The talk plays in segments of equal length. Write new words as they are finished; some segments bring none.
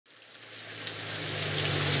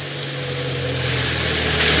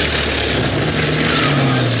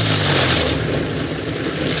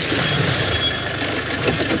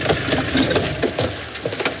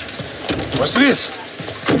What's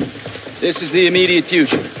this? This is the immediate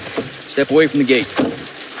future. Step away from the gate.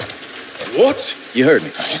 What? You heard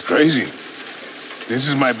me. You're crazy. This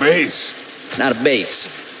is my base. It's not a base.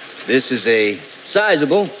 This is a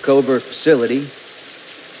sizable covert facility,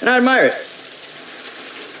 and I admire it.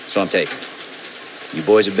 So I'm taking. You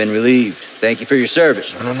boys have been relieved. Thank you for your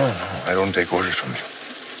service. No. I don't take orders from you.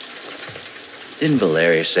 Didn't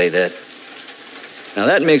Valeria say that? Now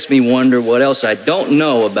that makes me wonder what else I don't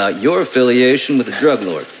know about your affiliation with the drug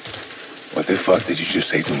lord. What the fuck did you just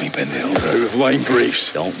say to me, pendejo? Lying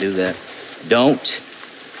briefs. Don't do that. Don't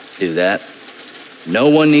do that. No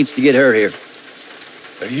one needs to get hurt here.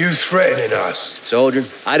 Are you threatening us? Soldier,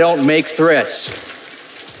 I don't make threats.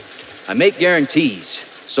 I make guarantees.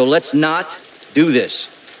 So let's not do this.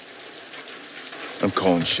 I'm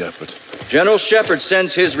calling Shepard. General Shepard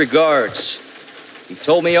sends his regards. He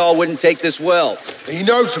told me y'all wouldn't take this well. He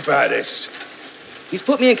knows about this. He's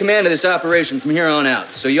put me in command of this operation from here on out.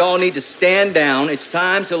 So y'all need to stand down. It's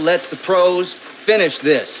time to let the pros finish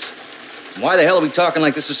this. Why the hell are we talking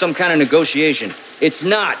like this is some kind of negotiation? It's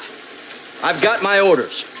not. I've got my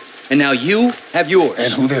orders. And now you have yours.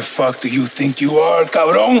 And who the fuck do you think you are,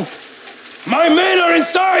 cabrón? My men are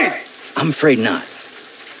inside! I'm afraid not.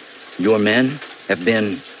 Your men have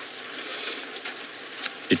been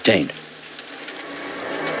detained.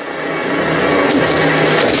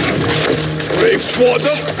 Graves, what the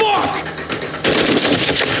fuck?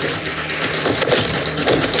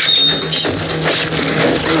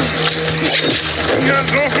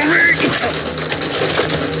 Hands off of me!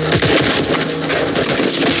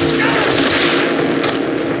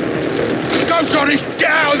 Go, Johnny!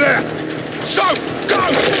 Get out of there! So, go!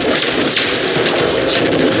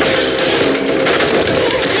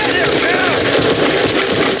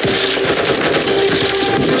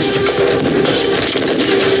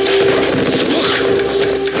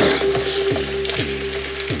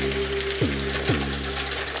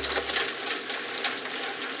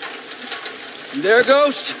 You there,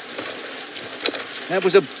 Ghost? That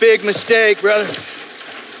was a big mistake, brother.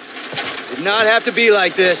 Did not have to be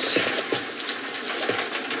like this.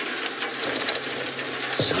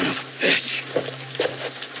 Son of a bitch.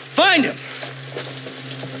 Find him!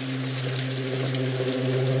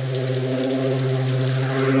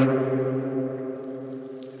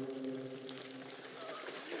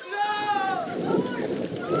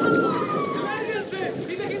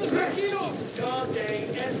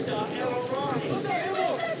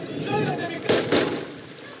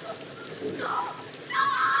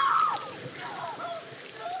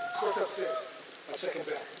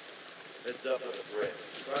 Heads up for the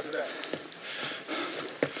threats. Roger that.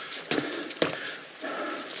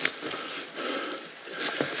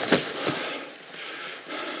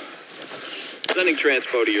 Sending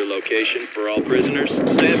transpo to your location for all prisoners.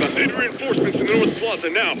 Stand by. Need reinforcements in the North Plaza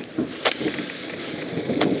now.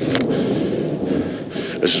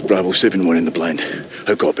 This is Bravo 7-1 in the blind.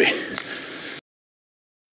 I copy.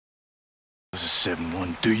 This is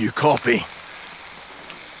 7-1. Do you copy?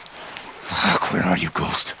 Fuck, where are you,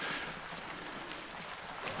 Ghost?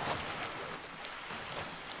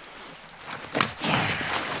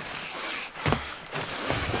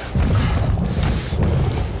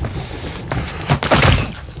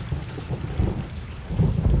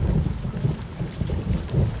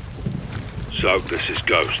 So, this is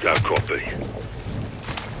Ghost, our copy.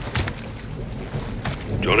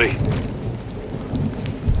 Johnny?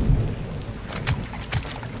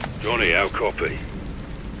 Johnny, our copy.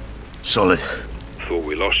 Solid. Thought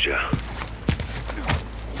we lost you.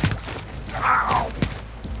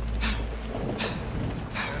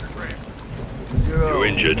 You're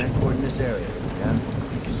injured. In this area, yeah?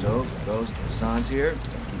 So, Ghost, Hassan's here.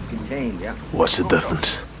 Let's keep it contained, yeah? What's the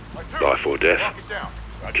difference? Life or death.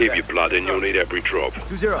 Keep your blood in, you'll need every drop.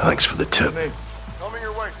 2-0. Thanks for the tip. Coming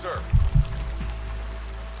your way, sir.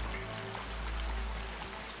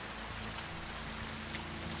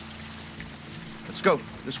 Let's go.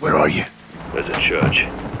 This way. Where are you? There's a church.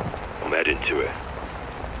 I'm heading to it.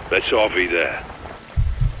 Let's RV there.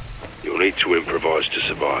 You'll need to improvise to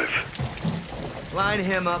survive. Line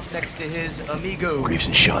him up next to his amigo. Graves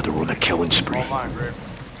and Shadow are on a killing spree. All mine, Graves.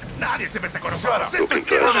 Looking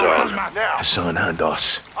for Hassan. Now! Hassan and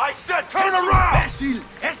us. I said turn around! ¡Imbécil!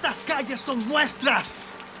 ¡Estas calles son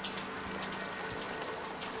nuestras!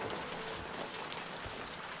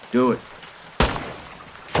 Do it.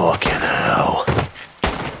 Fucking hell.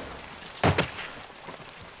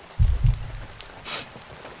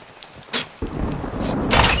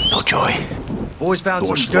 No joy. Boys found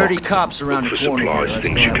Door's some dirty locked. cops around Look the for corner here. supplies, Let's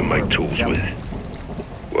things go you have can a make look, tools shall we?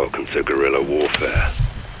 with. Welcome to guerrilla warfare.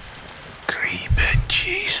 Creeping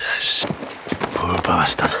Jesus.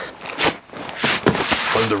 fast, then.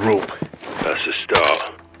 Found the rope. That's a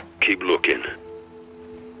start. Keep looking.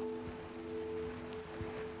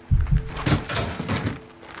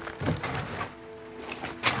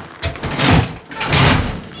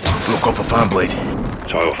 Broke off a fan blade.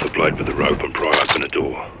 Tie off the blade with the rope and pry open the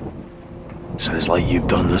door. Sounds like you've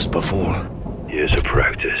done this before. Years of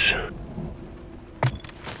practice.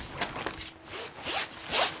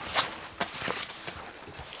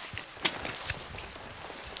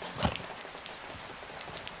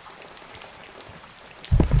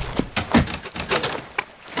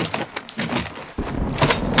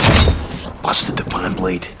 Busted the fan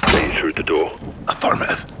blade. See you through the door.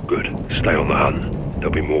 Affirmative. Good. Stay on the hunt.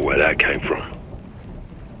 There'll be more where that came from.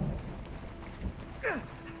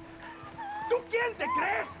 ¿Tú quién te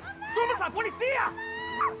crees? ¡Somos la policía!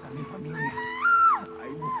 Vas a mi familia. I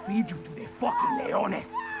will feed you to the fucking leones.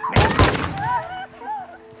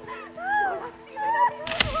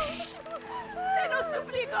 ¡Te lo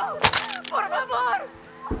suplico! ¡Por favor!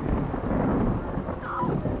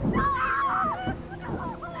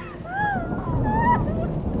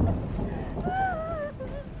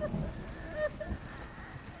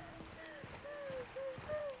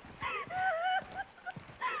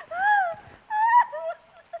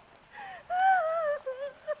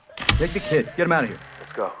 Take the kid. Get him out of here.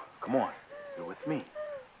 Let's go. Come on. You're with me.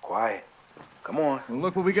 Quiet. Come on. Well,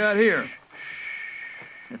 look what we got here.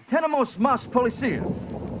 Tenemos más policía.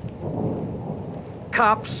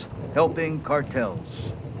 Cops helping cartels.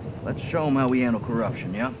 Let's show them how we handle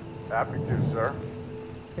corruption, yeah? Happy to, sir.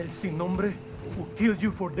 El sin nombre who killed you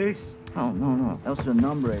for this. Oh, no. El sin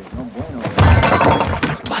nombre is no bueno.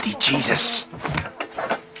 Bloody Jesus.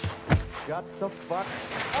 Shut the fuck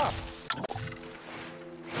up.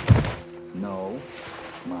 No.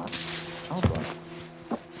 Más. Alba.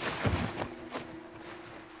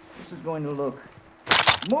 This is going to look...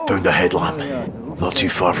 Found a headlamp. Not too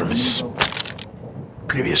far from its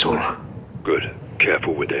previous owner. Good.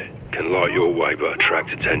 Careful with it. Can light your way but attract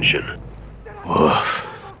attention. Woof.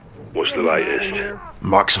 What's the latest?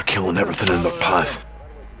 Marks are killing everything in their path.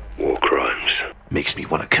 War crimes. Makes me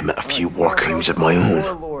want to commit a few war crimes of my own.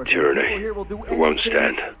 Tyranny. It won't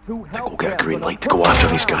stand. Think we'll get a green light to go after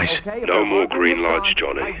these guys. No more green lights,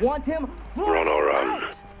 Johnny. I want him. We're on our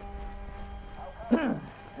own.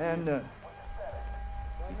 And,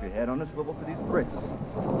 keep your head on a swivel for these Brits.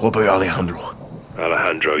 What about Alejandro?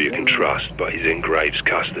 Alejandro you can trust, but he's in Graves'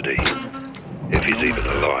 custody. If he's even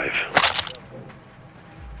alive.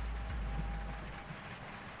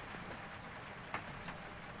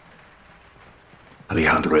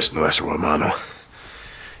 Alejandro es nuestro hermano.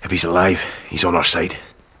 If he's alive, he's on our side.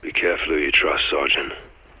 Be careful who you trust, Sergeant.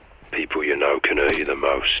 People you know can hurt you the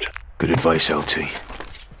most. Good advice, LT.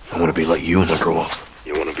 I want to be like you when I grow up.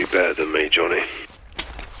 You want to be better than me, Johnny.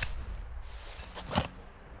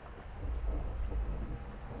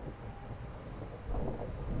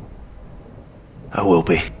 I will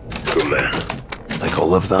be. Good man. Think I'll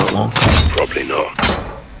live that long? Probably not.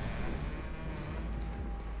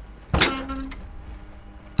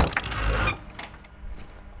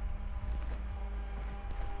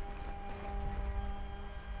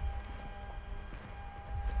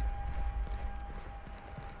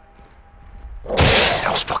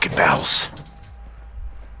 Hell's fucking bells.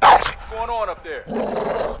 What's going on up there? You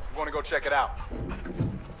want to go check it out?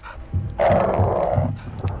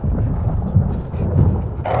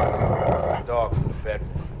 Dog from the bed.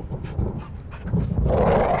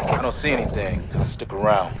 I don't see anything. I'll stick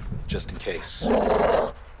around, just in case.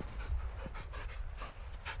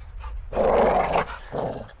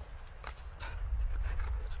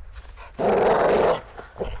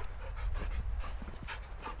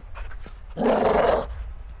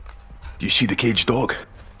 Do you see the caged dog?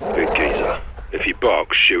 Big geezer. If he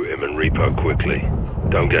barks, shoot him and repo quickly.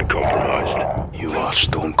 Don't get compromised. You are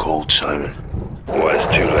stone cold, Simon. Why has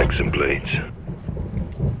 2 legs and bleeds?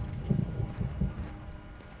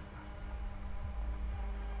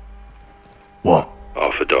 What?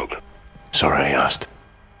 Half a dog. Sorry I asked.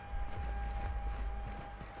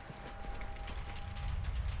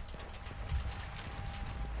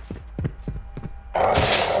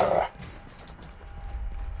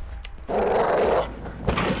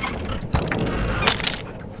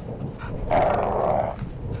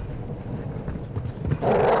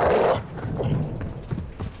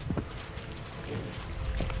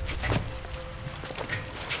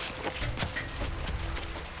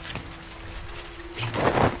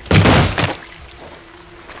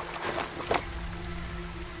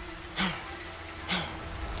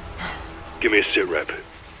 Give me a sit rep.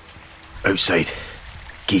 Outside.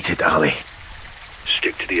 Gated alley.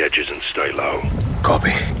 Stick to the edges and stay low.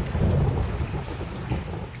 Copy.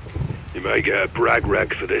 You may get a brag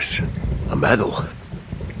rag for this. A medal?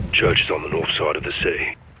 Church is on the north side of the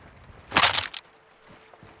city.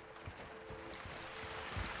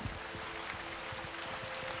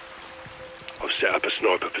 I've set up a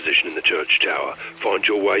sniper position in the church tower. Find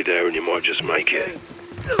your way there and you might just make it.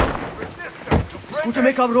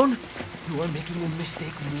 Escúchame, cabrón. You are making un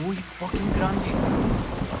mistake muy fucking grande.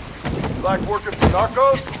 Like working for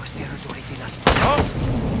narcos? Esto es territory de las drogas.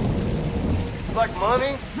 Like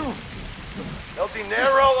money? No. El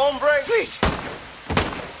dinero, hombre? Please.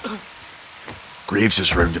 Graves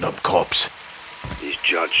is rounding up cops. He's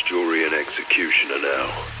judge, jury, and executioner now.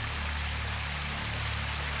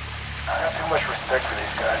 I have too much respect for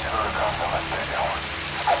these guys in order to cause them a mistake.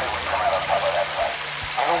 I think we come out on top of that fight.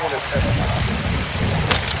 I don't want to test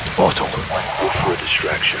this. Otto. Go for a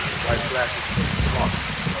distraction. White flashes talk.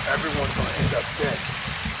 Everyone's gonna end up dead.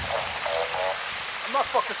 I'm not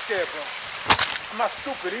fucking scared, bro. I'm not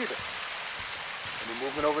stupid either. Any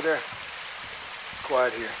movement over there? It's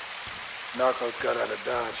quiet here. Narcos got out of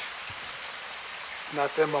Dodge. It's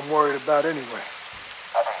not them I'm worried about anyway.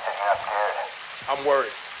 I think you said you're not scared. I'm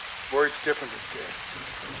worried. Worried's different than scared.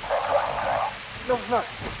 No, it's not.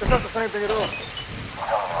 It's not the same thing at all. I'm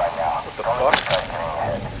telling you right now. What the fuck?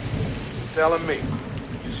 Telling me.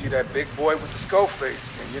 You see that big boy with the skull face,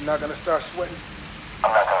 and you're not gonna start sweating?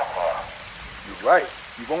 I'm not gonna see him. You're right.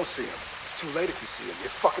 You won't see him. It's too late if you see him. You're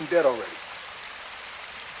fucking dead already.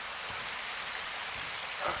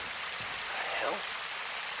 Huh?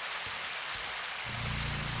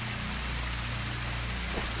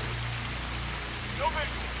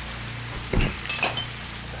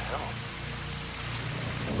 The hell?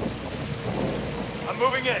 I'm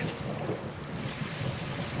moving in.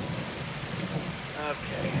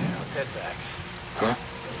 Okay, let's head back. Huh?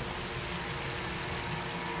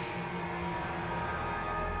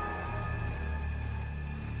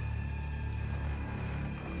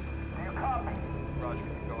 Do you copy? Roger,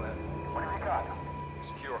 go ahead. What have you got?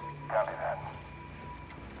 Secure. Copy that.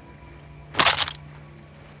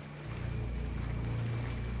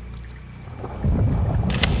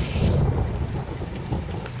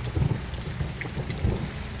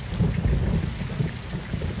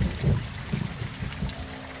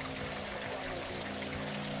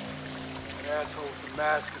 Asshole with the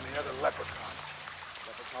mask and the other leprechaun.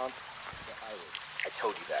 Leprechaun? I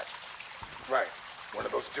told you that. Right. One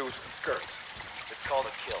of those dudes with the skirts. It's called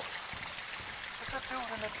a kill. It's a dude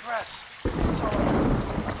in a dress. That's all I know.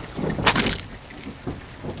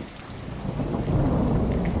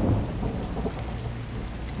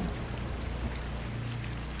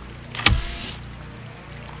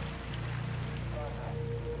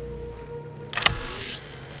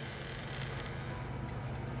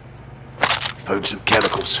 Found some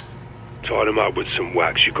chemicals. Tied him up with some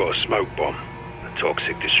wax, you got a smoke bomb. A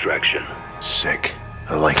toxic distraction. Sick.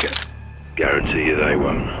 I like it. Guarantee you they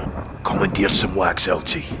won't. Commandeer some wax,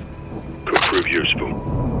 LT. Could prove useful.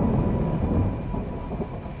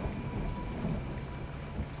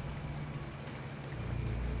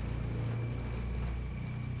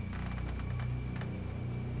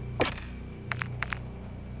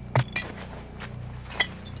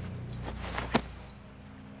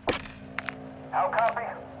 How copy?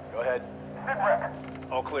 Go ahead. Sit rep.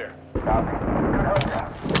 All clear. Copy. Good hook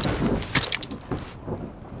down.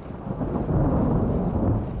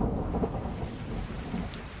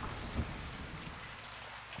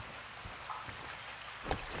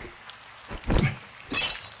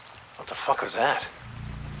 What the fuck was that?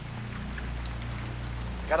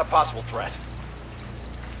 Got a possible threat.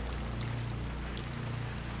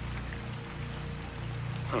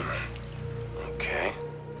 Okay.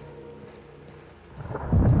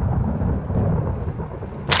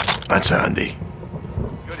 That's handy.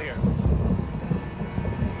 Good here.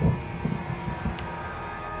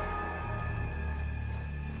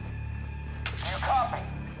 Do you copy?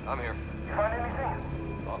 I'm here. You find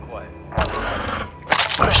anything? All quiet.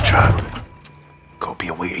 Mouse trap. Gotta be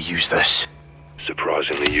a way to use this.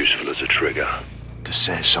 Surprisingly useful as a trigger. To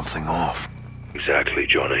set something off. Exactly,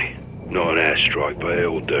 Johnny. Not an airstrike, but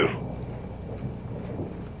it'll do.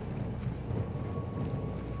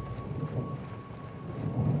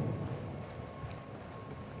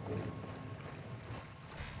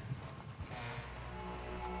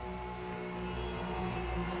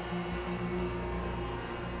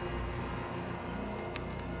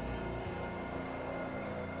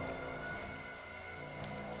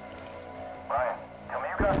 Ryan, tell me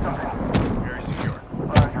you got something. Very secure.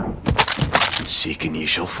 Roger. Seek and ye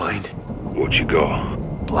shall find. What you got?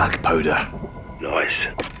 Black powder. Nice.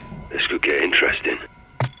 This could get interesting.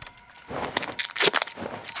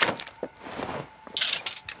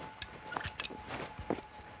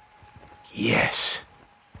 Yes.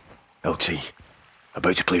 LT,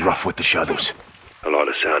 about to play rough with the shadows. I like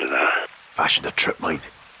the sound of that. Fashion a trip mine.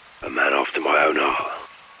 A man after my own heart.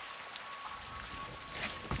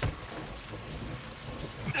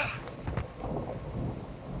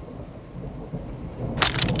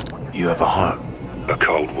 You have a heart. A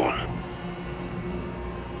cold one.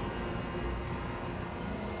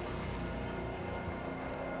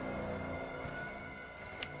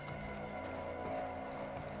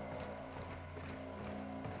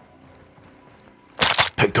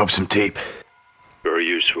 Picked up some tape. Very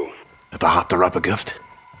useful. Have I had to wrap a gift?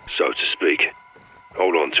 So to speak.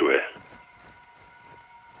 Hold on to it.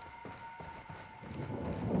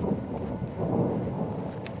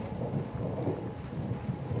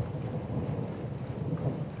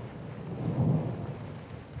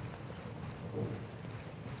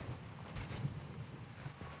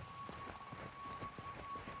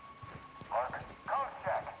 Mark, code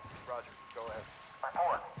check. Roger, go ahead.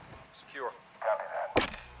 Report. Secure. Copy that.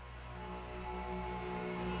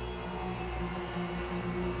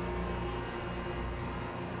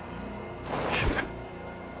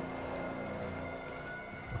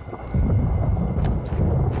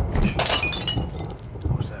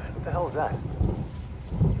 What was that? What the hell is that?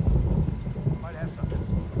 Might have something.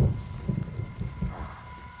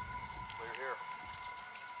 Clear here.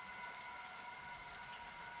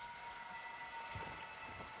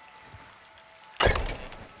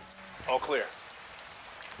 All clear.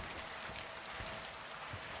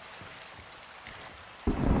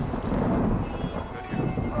 Good here.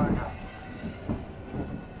 Roger.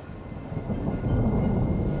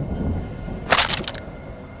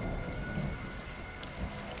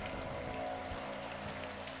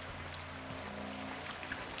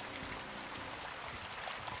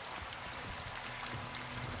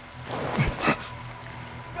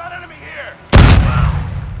 Got enemy here!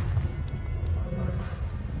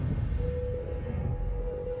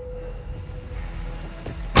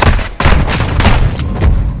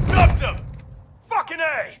 Dumped him! Fucking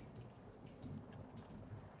A!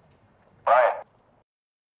 Brian.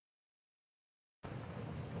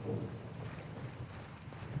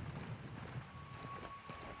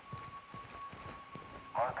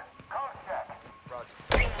 Mark, code check. Roger.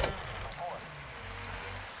 Report.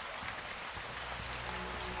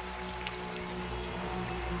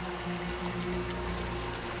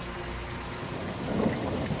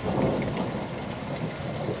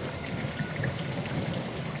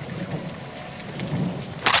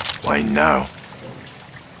 Why now?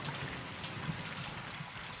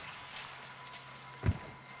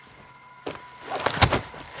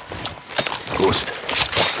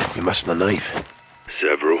 Ghost, you missing a knife.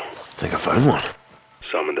 Several. Think I found one.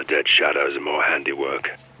 Some of the dead shadows are my handiwork.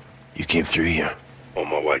 You came through here. On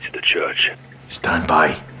my way to the church. Stand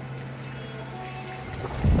by.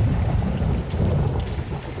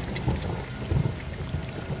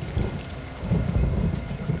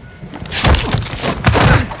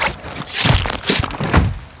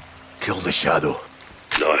 Kill the shadow.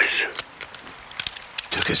 Nice.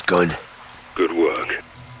 Took his gun. Good work.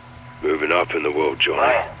 Moving up in the world, Johnny.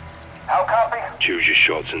 Brian. How copy? Choose your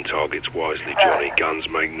shots and targets wisely, Johnny. Guns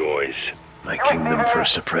make noise. My kingdom for a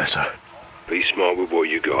suppressor. Be smart with what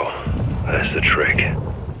you got. That's the trick.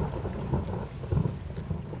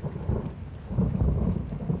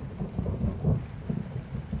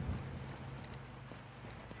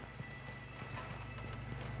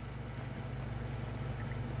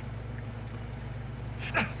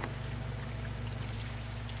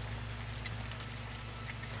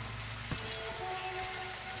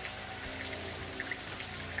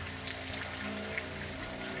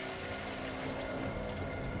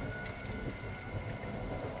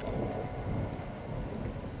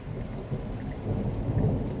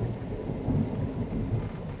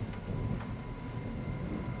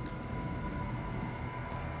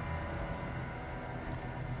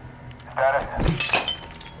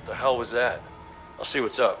 What the hell was that? I'll see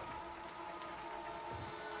what's up.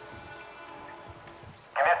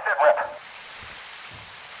 Give me a sit rep.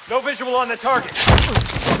 No visual on the target.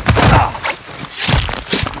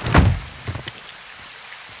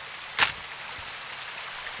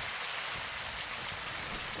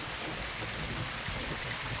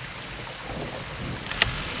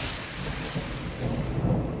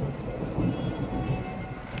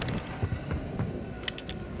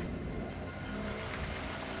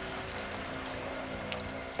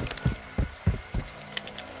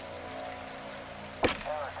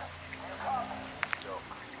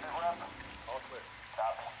 All clear.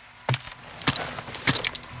 Copy.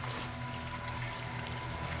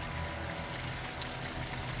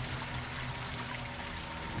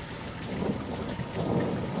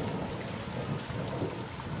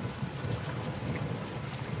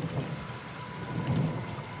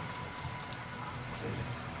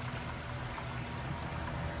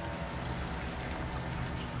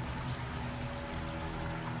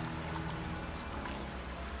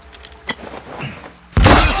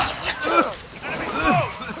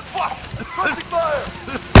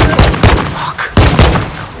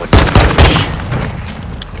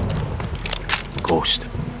 Ghost.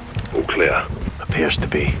 All clear. Appears to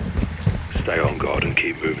be. Stay on guard and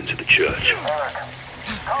keep moving to the church.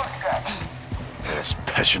 It's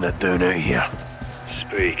pissing it down out here.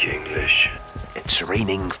 Speak English. It's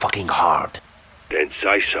raining fucking hard. Then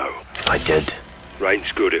say so. I did.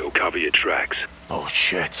 Rain's good, it'll cover your tracks. Oh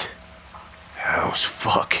shit. Hell's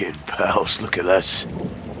fucking pals, look at this.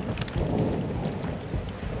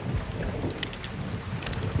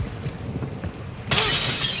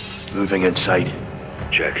 Moving inside.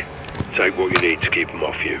 Check. Take what you need to keep them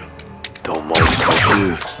off you. Don't mind if I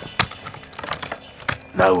do.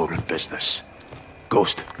 Now we're in business.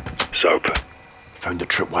 Ghost. Soap. Found a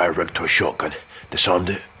tripwire rigged to a shotgun. Disarmed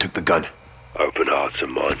it, took the gun. Open hearts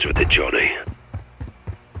and minds with it, Johnny.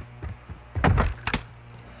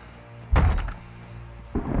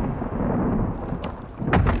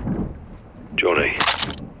 Johnny.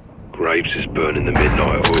 Graves is burning the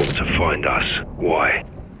midnight oil to find us. Why?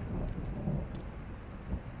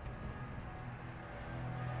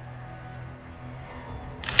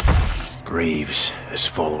 Graves is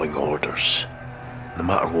following orders. No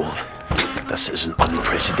matter what, this is an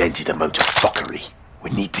unprecedented amount of fuckery.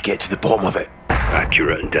 We need to get to the bottom of it.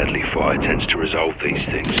 Accurate and deadly fire tends to resolve these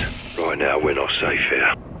things. Right now, we're not safe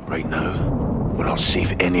here. Right now, we're not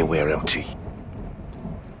safe anywhere, LT.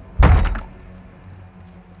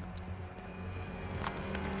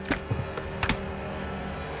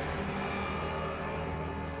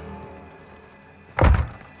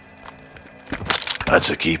 That's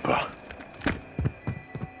a keeper.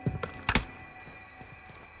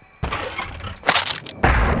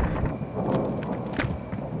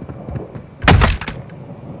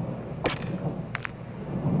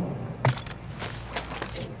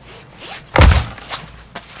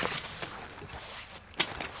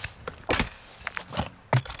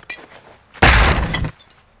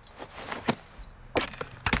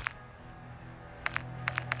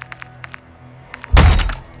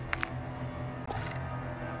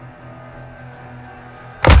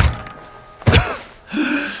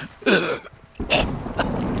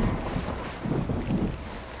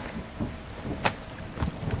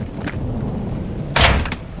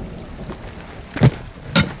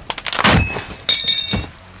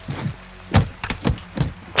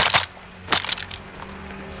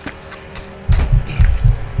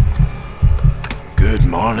 Good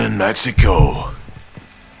morning, Mexico.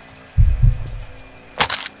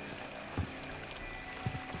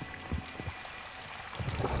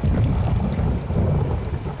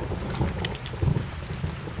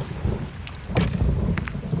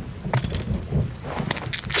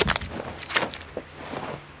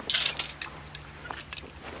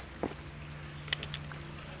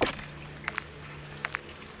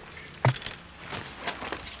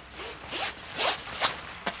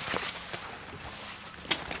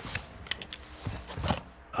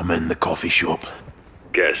 I'm in the coffee shop.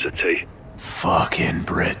 Get us a tea. Fucking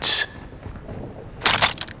Brits.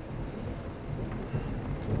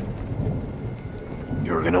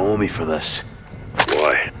 You're gonna owe me for this.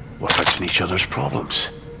 Why? We're fixing each other's problems.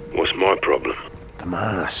 What's my problem? The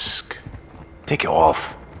mask. Take it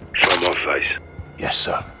off. Show my face. Yes,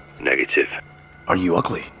 sir. Negative. Are you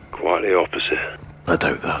ugly? Quite the opposite. I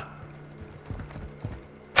doubt that.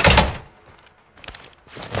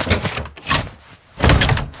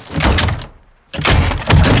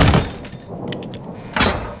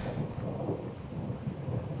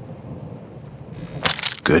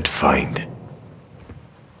 Good find.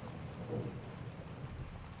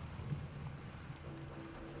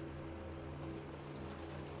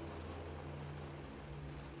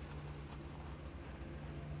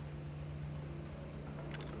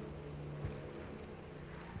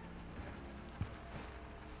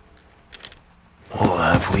 What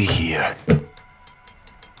have we here?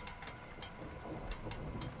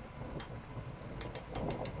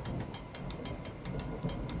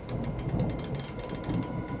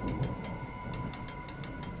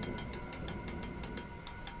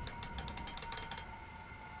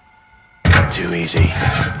 Too easy.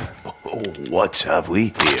 Oh, what have we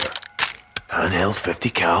here? Handheld 50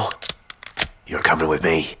 cal. You're coming with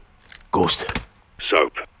me. Ghost.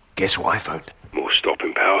 Soap. Guess what I found? More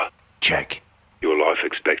stopping power. Check. Your life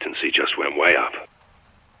expectancy just went way up.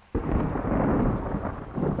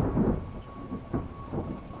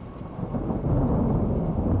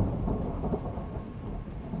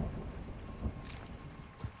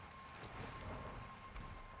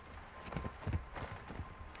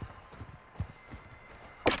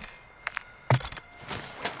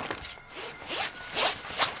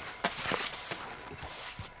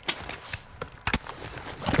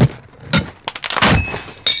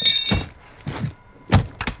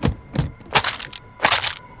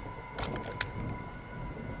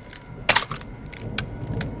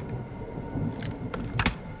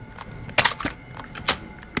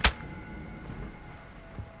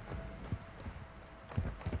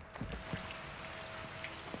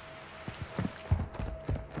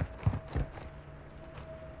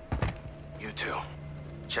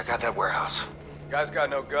 Check out that warehouse. Guy's got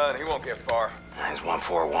no gun. He won't get far. He's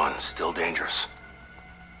 141, still dangerous.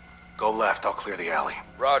 Go left, I'll clear the alley.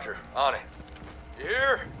 Roger, on it. You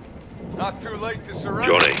hear? Not too late to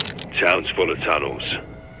surrender. Johnny, town's full of tunnels.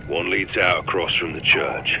 One leads out across from the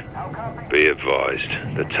church. Be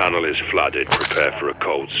advised, the tunnel is flooded. Prepare for a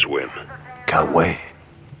cold swim. Can't wait.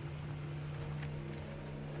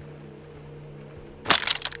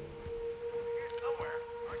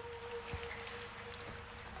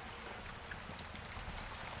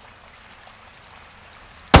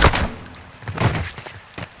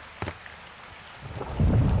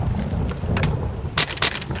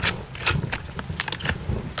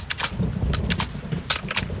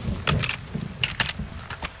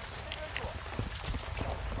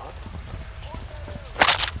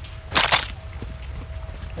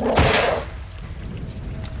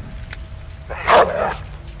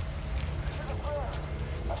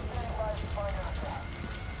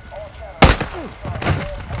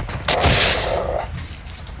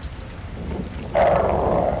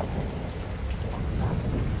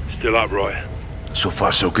 Still up, Roy? So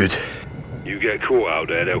far, so good. You get caught out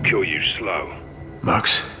there, they'll kill you slow.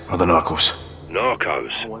 Marks, or the narcos?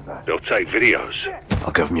 Narcos? They'll take videos.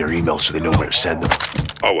 I'll give them your email so they know where to send them.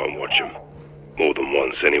 I won't watch them. More than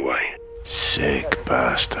once, anyway. Sick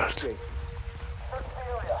bastard.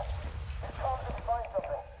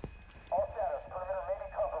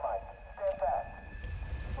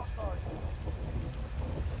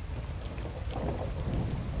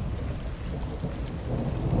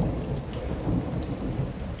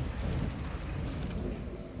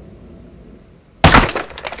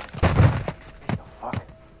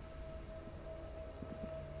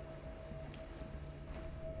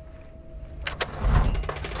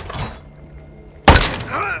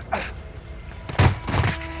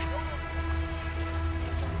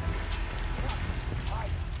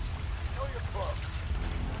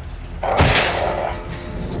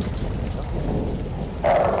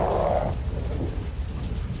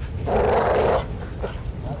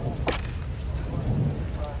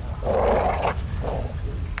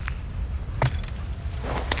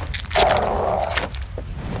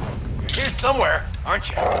 Somewhere, aren't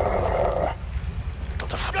you? What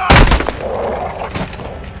the fuck?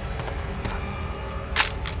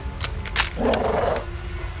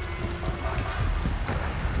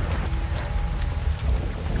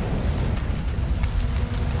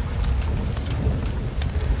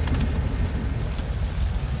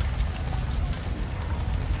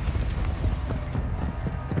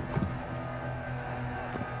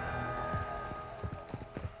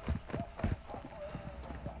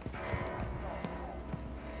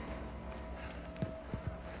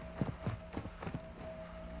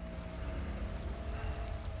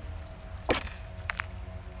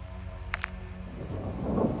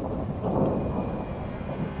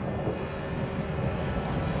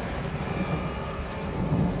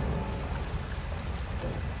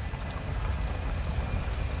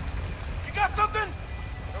 Something?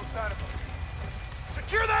 No sign of him.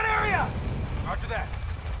 Secure that area! Roger that.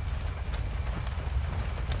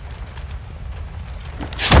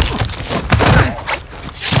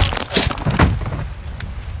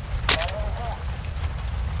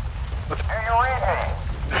 Do you read me?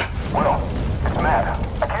 Will, it's Matt.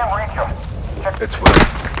 I can't reach him. Check. It's Will.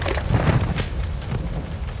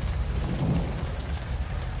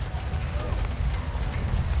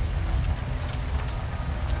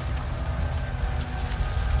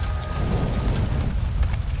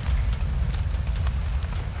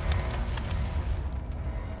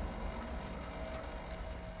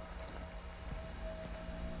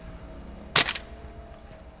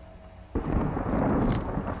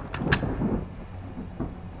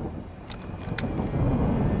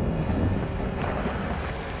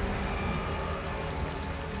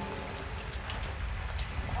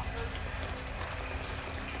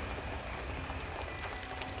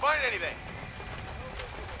 Find anything?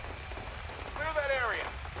 Clear that area.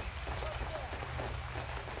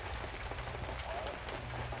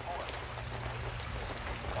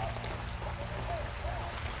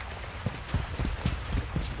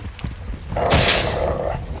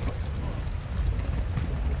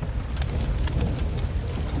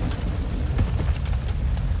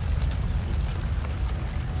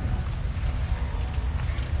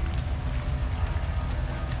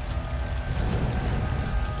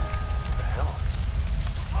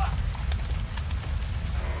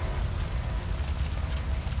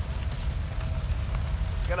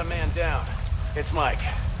 Got a man down. It's Mike.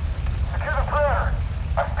 Secure the perimeter.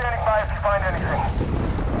 I'm standing by if you find anything.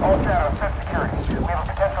 All shadows, set security. We have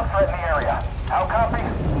a potential threat in the area. How copy?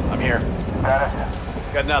 I'm here. Status.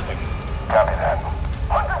 Got nothing. Copy that.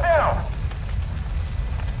 Hunter down!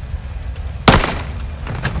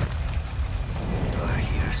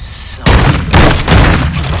 You're so...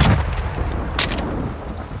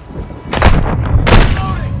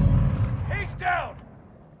 He's down!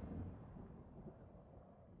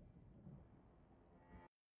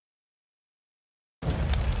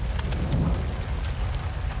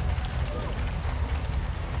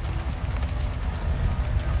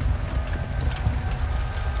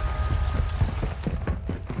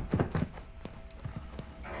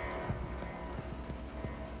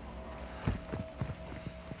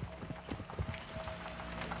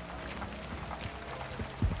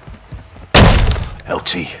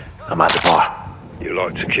 LT, I'm at the bar. You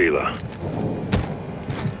like tequila?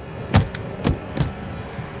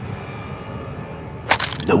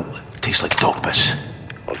 No, tastes like dog piss.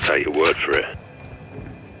 I'll take your word for it.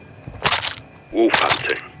 Wolf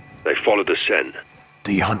hunting. They follow the scent.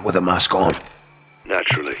 Do you hunt with a mask on?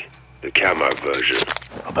 Naturally. The camo version.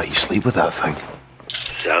 I bet you sleep with that thing.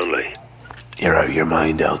 Soundly. You're out of your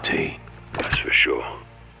mind, LT. That's for sure.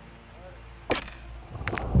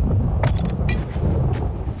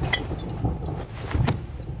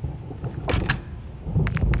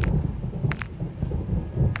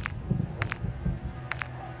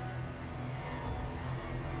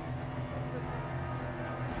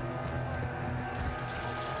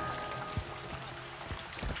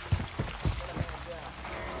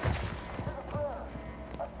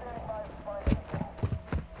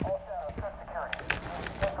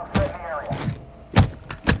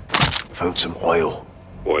 Found some oil.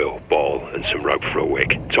 Oil, ball, and some rope for a wick.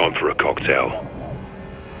 Time for a cocktail.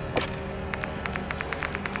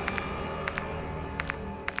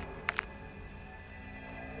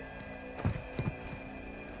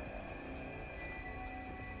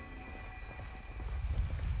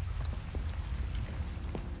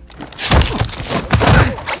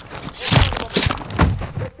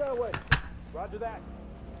 Roger that.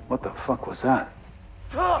 What the fuck was that?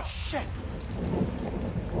 Oh, shit!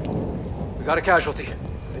 We got a casualty.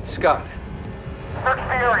 It's Scott. Search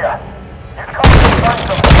the area. Use cover to find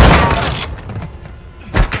them.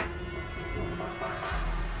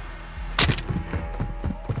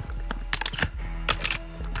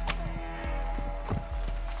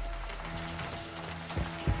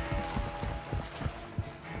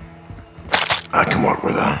 I can work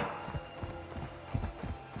with that.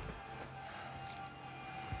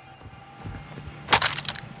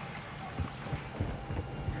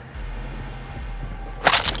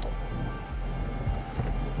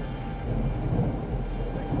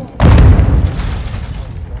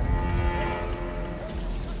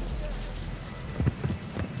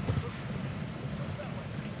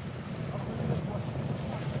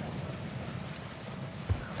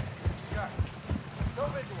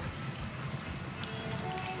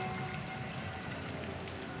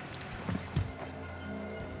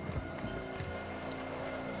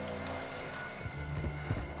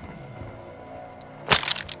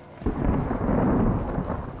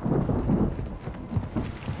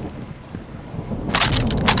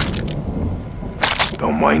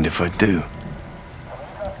 Don't mind if I do.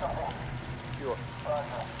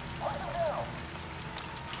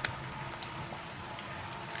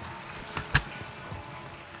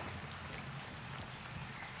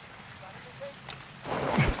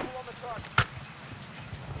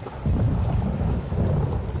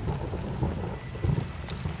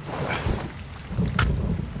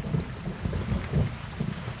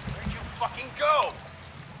 Where'd you fucking go?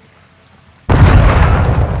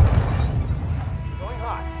 Going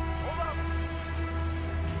hot. Hold up.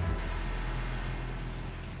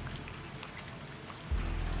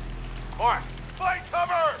 Mark, find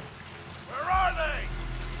cover! Where are they?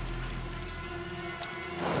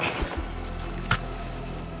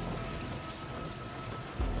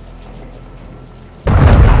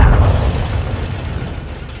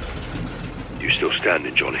 You still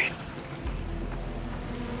standing, Johnny?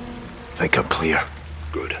 Think I'm clear.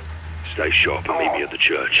 Good. Stay sharp and meet me at the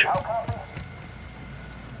church.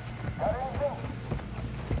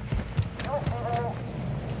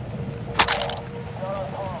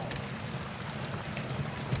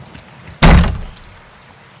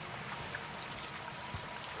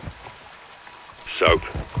 Soap,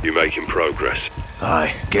 you making progress?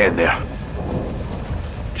 Aye, getting there.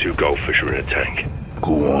 2 goldfish are in a tank.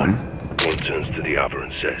 Go on. One turns to the other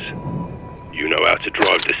and says, "You know how to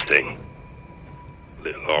drive this thing."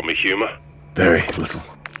 Little army humor. Very little.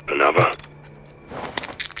 Another.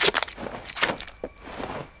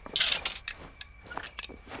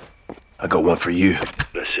 I got one for you.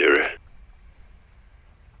 Let's hear it.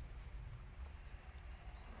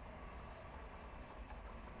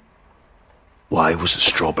 Why was the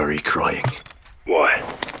strawberry crying? Why?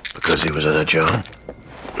 Because he was in a jam?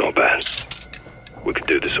 Not bad. We could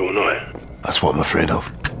do this all night. That's what I'm afraid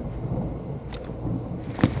of.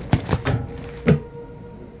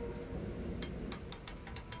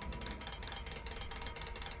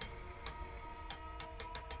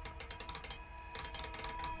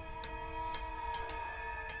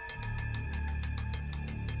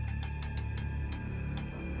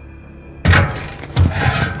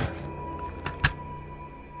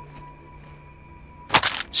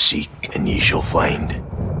 Seek and ye shall find.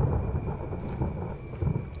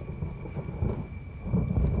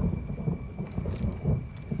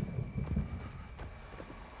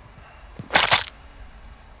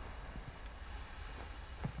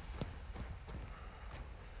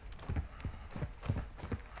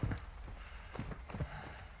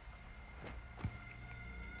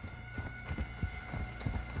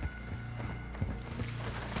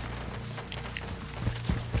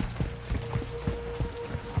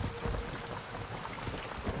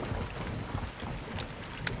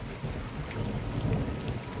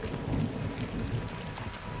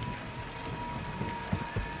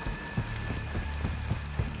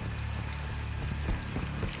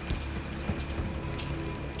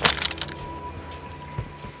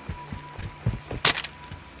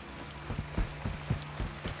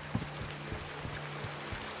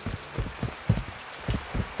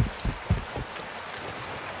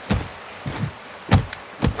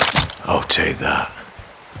 I'll take that.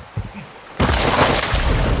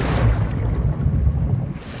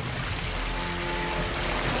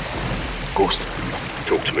 Ghost.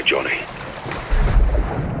 Talk to me, Johnny.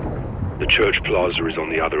 The church plaza is on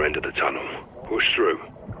the other end of the tunnel. Push through.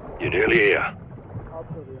 You're nearly here.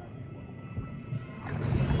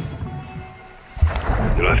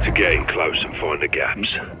 You'll have to get in close and find the gaps.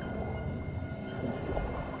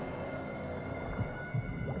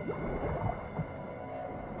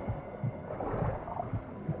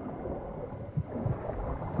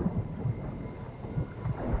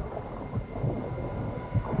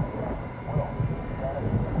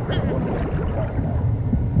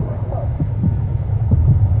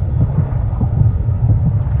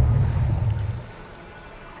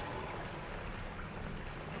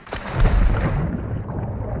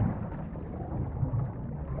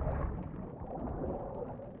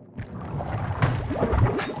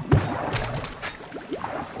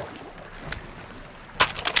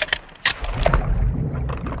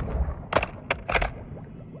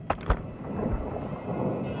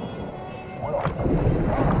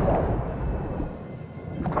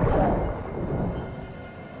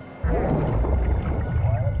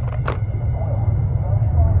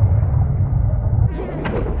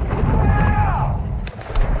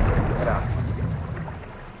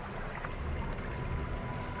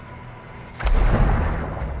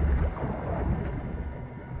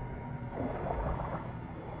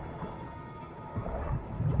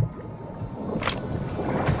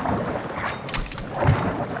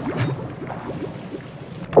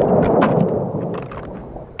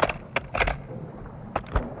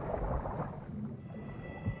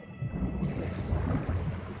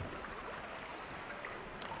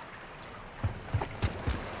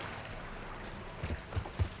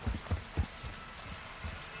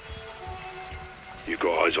 You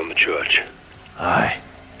got eyes on the church? Aye.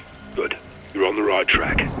 Good. You're on the right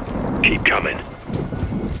track. Keep coming.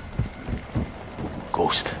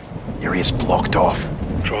 Ghost, area's blocked off.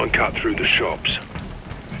 Try and cut through the shops.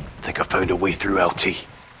 Think I found a way through LT.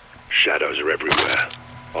 Shadows are everywhere.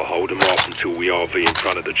 I'll hold them off until we RV in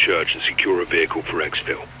front of the church and secure a vehicle for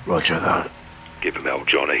exfil. Roger that. Give him hell,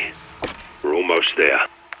 Johnny. We're almost there.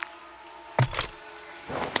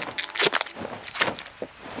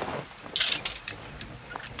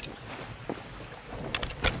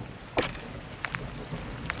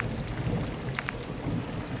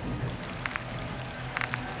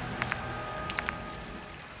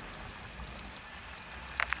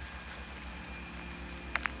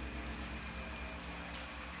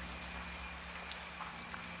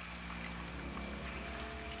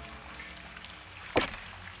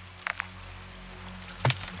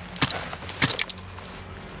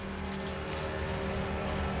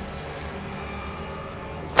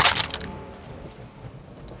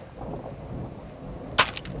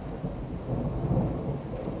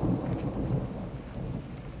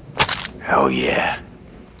 Hell yeah.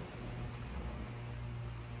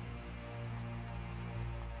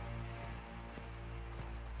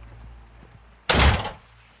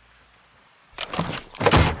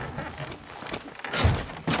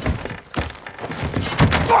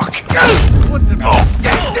 Fuck! What the? Oh,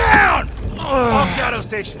 get down! All shadow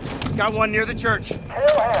stations. Got one near the church.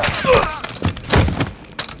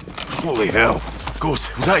 Holy hell.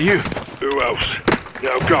 Ghost, was that you? Who else?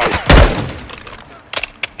 Now go.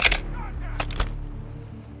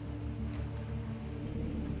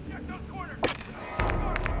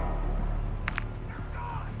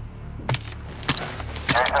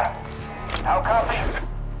 How copy?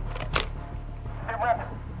 Sit rep.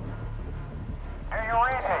 Do you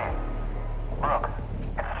read me? Brooke,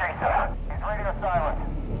 it's Jason. He's radio silent.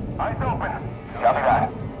 Eyes open. Copy that.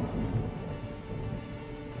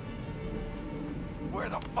 Where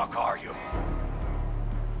the fuck are you?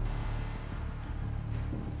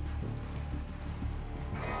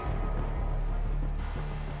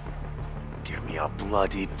 Give me a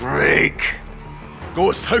bloody break.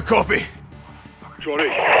 Ghost, how copy? Johnny,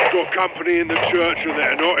 I've got company in the church and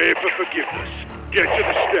they're not here for forgiveness. Get to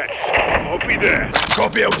the steps. I'll be there.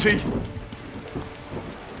 Copy, LT.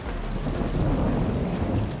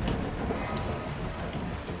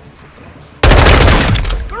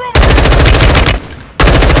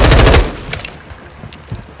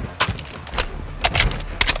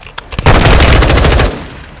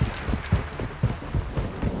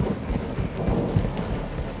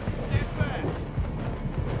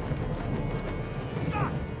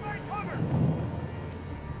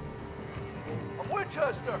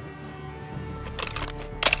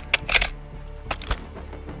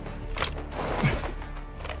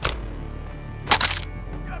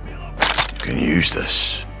 Can use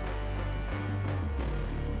this.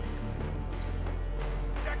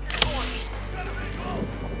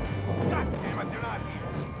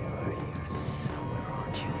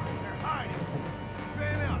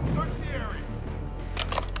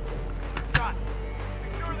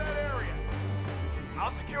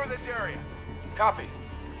 Copy.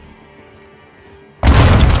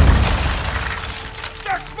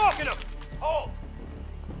 Start smoking him! Hold!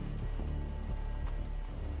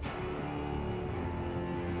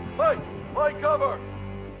 Hey! Light cover!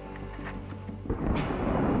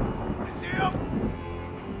 You see him?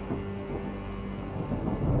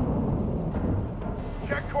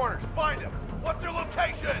 Check corners, find him! What's their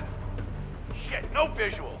location? Shit, no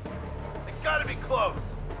visual. They gotta be close.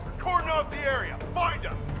 They're cordoning off the area. Find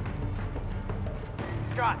them!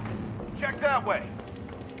 Scott, check that way.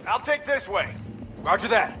 I'll take this way. Roger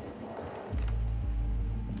that.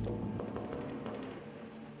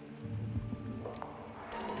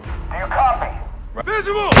 Do you copy?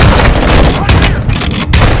 Visible!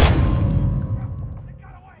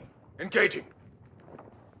 Engaging.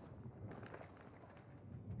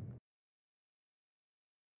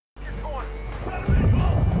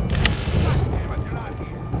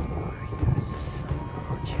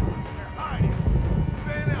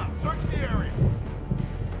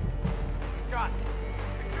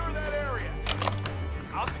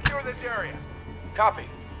 Copy.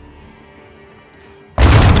 I'm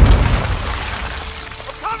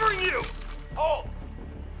covering you! Hold!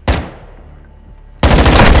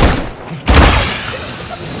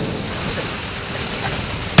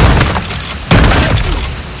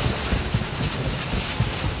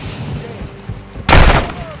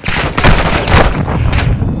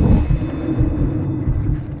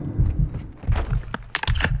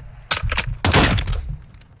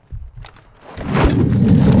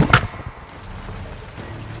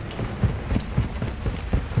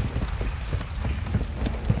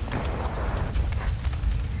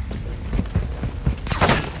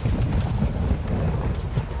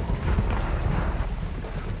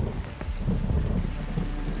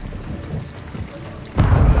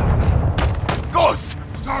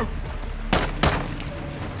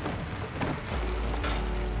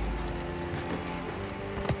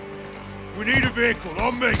 We need a vehicle,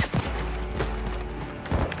 on me!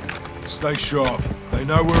 Stay sharp. They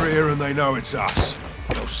know we're here and they know it's us.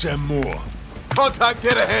 They'll send more. Contact,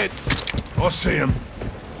 get ahead! I see him.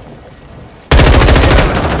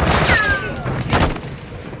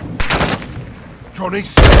 Johnny,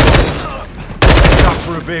 stand up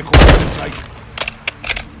for a vehicle to take.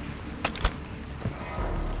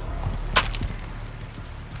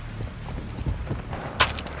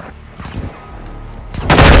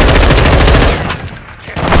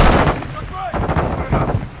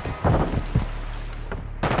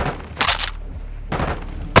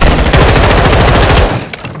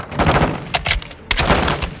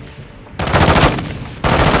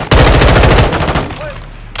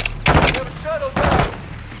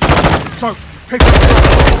 So, pick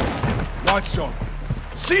up. Lights on.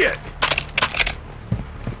 See it!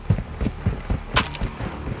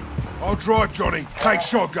 I'll drive, Johnny. Take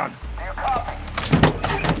shotgun.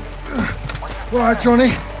 Right,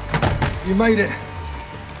 Johnny. You made it.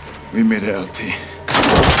 We made it, LT.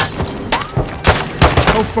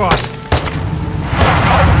 Go fast!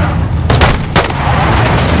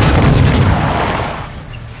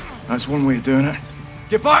 That's one way of doing it.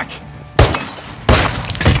 Get back!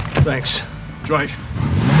 Thanks. Drive.